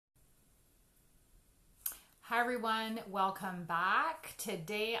Hi everyone, welcome back.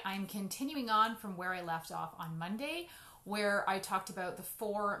 Today I'm continuing on from where I left off on Monday, where I talked about the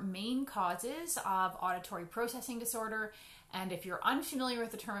four main causes of auditory processing disorder. And if you're unfamiliar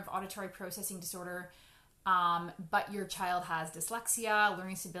with the term of auditory processing disorder, but your child has dyslexia,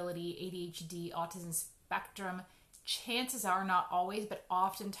 learning disability, ADHD, autism spectrum, chances are, not always, but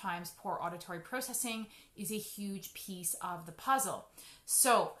oftentimes poor auditory processing is a huge piece of the puzzle.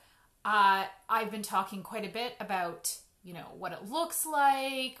 So I've been talking quite a bit about, what it looks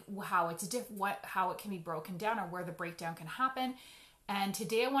like, how it's how it can be broken down, or where the breakdown can happen. And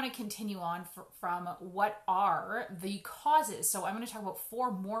today I want to continue on from what are the causes. So I'm going to talk about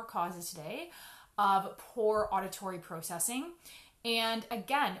four more causes today of poor auditory processing. And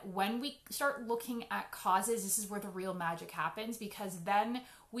again, when we start looking at causes, this is where the real magic happens, because then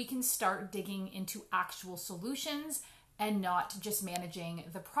we can start digging into actual solutions and not just managing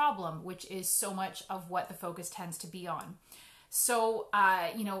the problem, which is so much of what the focus tends to be on. So,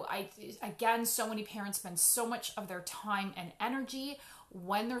 so many parents spend so much of their time and energy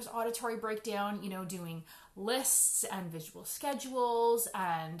when there's auditory breakdown, doing lists and visual schedules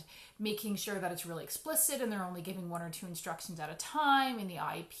and making sure that it's really explicit and they're only giving one or two instructions at a time in the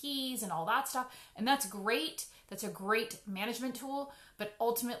IEPs and all that stuff. And that's great. That's a great management tool, but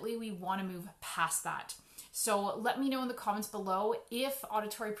ultimately we want to move past that. So let me know in the comments below if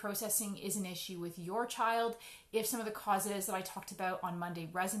auditory processing is an issue with your child, if some of the causes that I talked about on Monday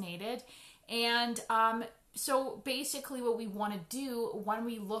resonated. And so basically what we want to do when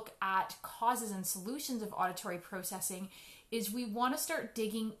we look at causes and solutions of auditory processing is we want to start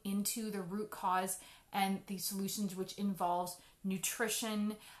digging into the root cause and the solutions, which involves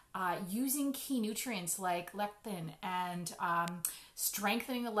nutrition, using key nutrients like lectin, and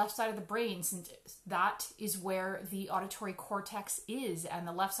strengthening the left side of the brain, since that is where the auditory cortex is, and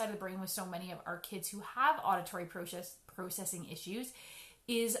the left side of the brain with so many of our kids who have auditory processing issues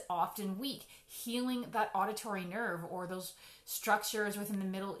is often weak. Healing that auditory nerve or those structures within the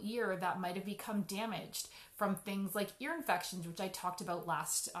middle ear that might have become damaged from things like ear infections, which I talked about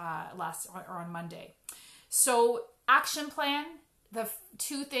on Monday. So action plan. The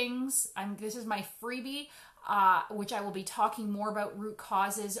two things, this is my freebie, which I will be talking more about root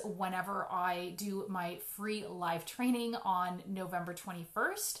causes whenever I do my free live training on November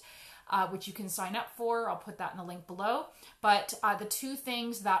 21st, which you can sign up for. I'll put that in the link below. But the two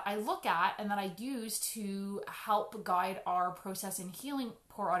things that I look at and that I use to help guide our process in healing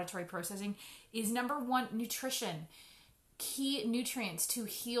poor auditory processing is number one, nutrition. Key nutrients to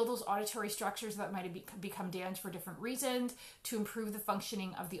heal those auditory structures that might have become damaged for different reasons, to improve the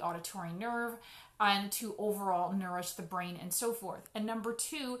functioning of the auditory nerve, and to overall nourish the brain and so forth. And number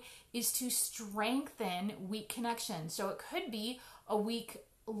two is to strengthen weak connections. So it could be a weak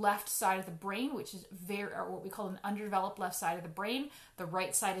left side of the brain, which is what we call an underdeveloped left side of the brain. The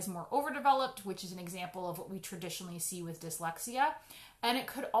right side is more overdeveloped, which is an example of what we traditionally see with dyslexia. And it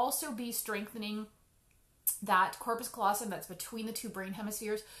could also be strengthening that corpus callosum that's between the two brain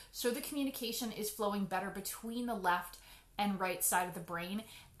hemispheres, so the communication is flowing better between the left and right side of the brain.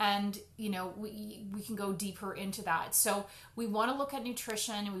 And we can go deeper into that. So we want to look at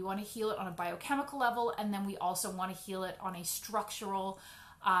nutrition, and we want to heal it on a biochemical level, and then we also want to heal it on a structural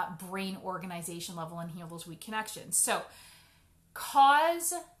brain organization level and heal those weak connections. So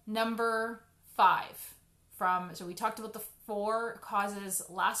cause number 5 so we talked about the 4 causes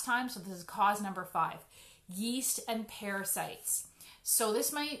last time, so this is cause number 5. Yeast and parasites. So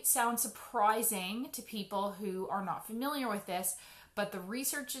this might sound surprising to people who are not familiar with this, but the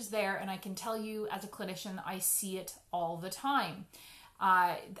research is there, and I can tell you as a clinician, I see it all the time.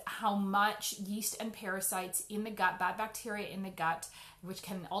 How much yeast and parasites in the gut, bad bacteria in the gut, which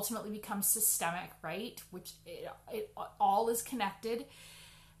can ultimately become systemic, right? Which it all is connected.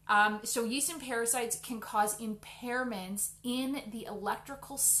 So yeast and parasites can cause impairments in the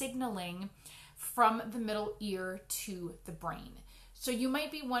electrical signaling from the middle ear to the brain. So you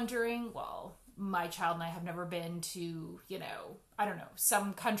might be wondering, well, my child and I have never been to,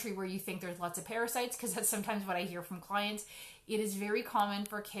 some country where you think there's lots of parasites, because that's sometimes what I hear from clients. It is very common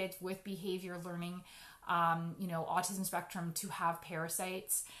for kids with behavior learning, autism spectrum, to have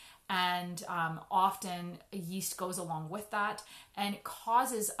parasites. And often yeast goes along with that. And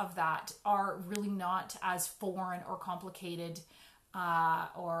causes of that are really not as foreign or complicated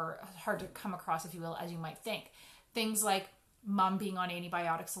or hard to come across, if you will, as you might think. Things like mom being on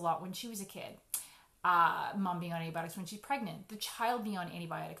antibiotics a lot when she was a kid, mom being on antibiotics when she's pregnant, the child being on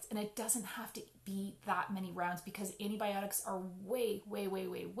antibiotics. And it doesn't have to be that many rounds, because antibiotics are way, way, way,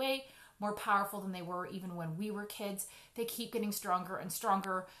 way, way more powerful than they were even when we were kids. They keep getting stronger and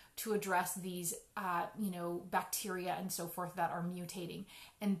stronger to address these, bacteria and so forth that are mutating.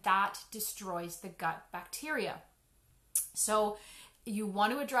 And that destroys the gut bacteria. So you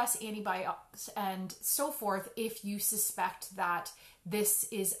want to address antibiotics and so forth if you suspect that this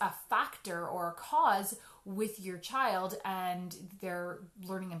is a factor or a cause with your child and their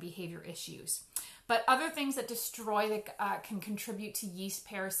learning and behavior issues. But other things that destroy can contribute to yeast,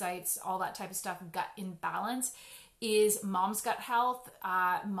 parasites, all that type of stuff, gut imbalance, is mom's gut health.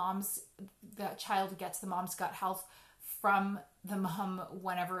 The child gets the mom's gut health from the mom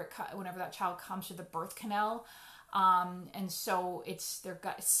whenever that child comes through the birth canal. And so their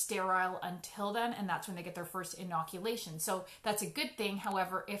gut is sterile until then, and that's when they get their first inoculation. So that's a good thing.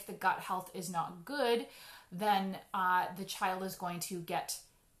 However, if the gut health is not good, then the child is going to get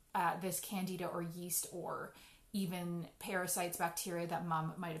this candida or yeast or even parasites, bacteria that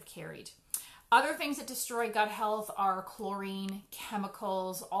mom might have carried. Other things that destroy gut health are chlorine,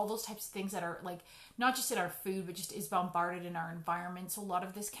 chemicals, all those types of things that are like not just in our food, but just is bombarded in our environment. So a lot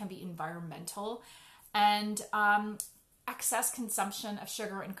of this can be environmental. And excess consumption of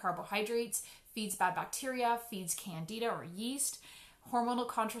sugar and carbohydrates feeds bad bacteria, feeds candida or yeast. Hormonal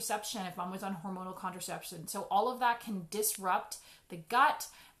contraception, if mom was on hormonal contraception. So all of that can disrupt the gut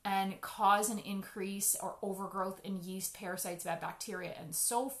and cause an increase or overgrowth in yeast, parasites, bad bacteria, and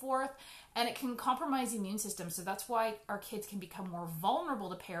so forth. And it can compromise the immune system. So that's why our kids can become more vulnerable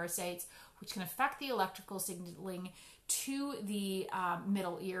to parasites, which can affect the electrical signaling to the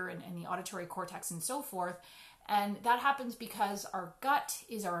middle ear and the auditory cortex and so forth. And that happens because our gut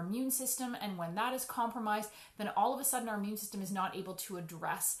is our immune system. And when that is compromised, then all of a sudden our immune system is not able to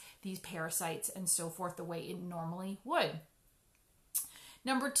address these parasites and so forth the way it normally would.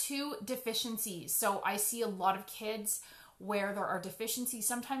 Number 2, deficiencies. So I see a lot of kids where there are deficiencies.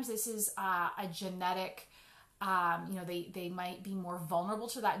 Sometimes this is a genetic, they might be more vulnerable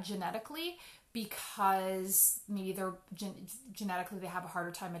to that genetically because maybe they're genetically they have a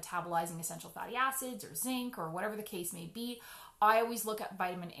harder time metabolizing essential fatty acids or zinc or whatever the case may be. I always look at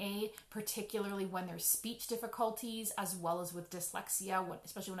vitamin A, particularly when there's speech difficulties as well as with dyslexia,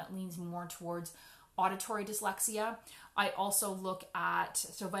 especially when it leans more towards auditory dyslexia. I also look at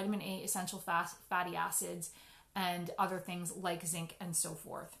vitamin A, essential fatty acids, and other things like zinc and so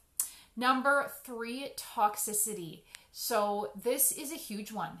forth. Number 3, toxicity. So this is a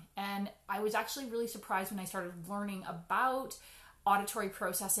huge one. And I was actually really surprised when I started learning about auditory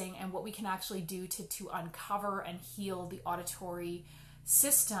processing and what we can actually do to uncover and heal the auditory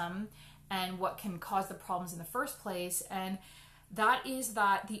system and what can cause the problems in the first place. And that is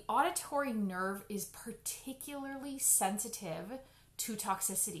that the auditory nerve is particularly sensitive to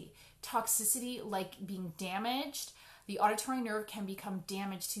toxicity. Toxicity like being damaged. The auditory nerve can become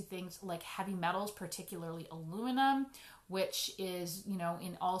damaged to things like heavy metals, particularly aluminum, which is,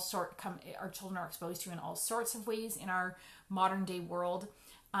 in all our children are exposed to in all sorts of ways in our modern day world.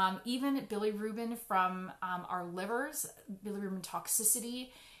 Even bilirubin from our livers, bilirubin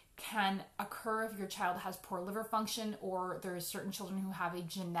toxicity can occur if your child has poor liver function, or there's certain children who have a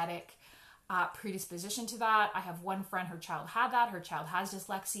genetic predisposition to that. I have one friend, her child had that. Her child has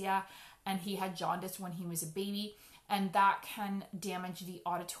dyslexia, and he had jaundice when he was a baby, and that can damage the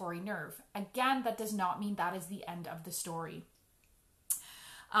auditory nerve. Again, that does not mean that is the end of the story.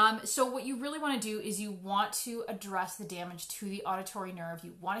 So what you really want to do is you want to address the damage to the auditory nerve.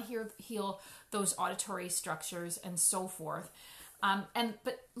 You want to heal those auditory structures and so forth.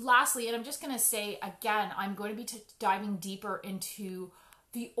 But lastly, and I'm just going to say again, I'm going to be diving deeper into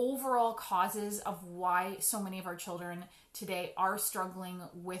the overall causes of why so many of our children today are struggling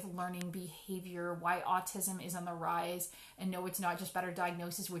with learning behavior, why autism is on the rise, and no, it's not just better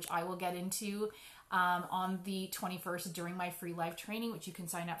diagnosis, which I will get into on the 21st during my free live training, which you can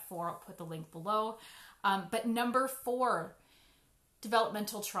sign up for. I'll put the link below. But number 4,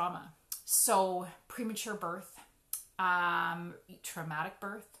 developmental trauma. So premature birth, traumatic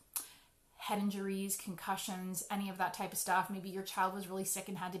birth, head injuries, concussions, any of that type of stuff. Maybe your child was really sick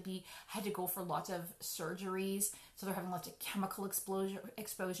and had to go for lots of surgeries, so they're having lots of chemical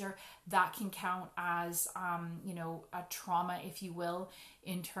exposure. That can count as a trauma, if you will,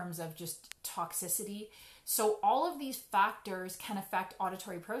 in terms of just toxicity. So all of these factors can affect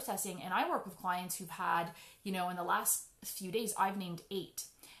auditory processing, and I work with clients who've had, in the last few days, I've named 8,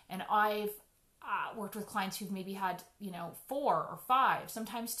 and I've worked with clients who've maybe had, 4 or 5,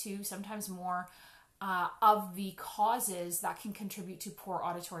 sometimes 2, sometimes more, of the causes that can contribute to poor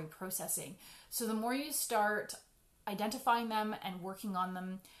auditory processing. So the more you start identifying them and working on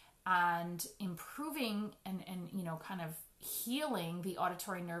them and improving and kind of healing the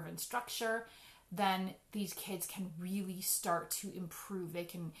auditory nerve and structure, then these kids can really start to improve. They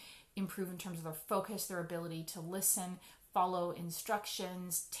can improve in terms of their focus, their ability to listen, follow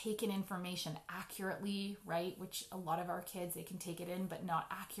instructions, take in information accurately, right? Which a lot of our kids, they can take it in, but not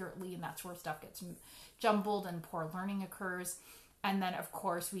accurately. And that's where stuff gets jumbled and poor learning occurs. And then, of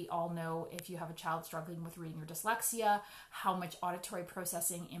course, we all know if you have a child struggling with reading or dyslexia, how much auditory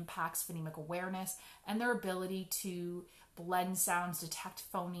processing impacts phonemic awareness and their ability to blend sounds, detect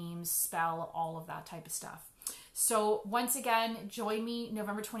phonemes, spell, all of that type of stuff. So once again, join me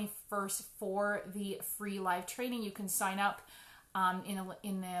November 21st for the free live training. You can sign up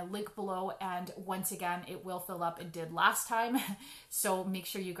in the link below, and once again, it will fill up. It did last time, so make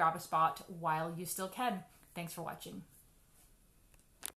sure you grab a spot while you still can. Thanks for watching.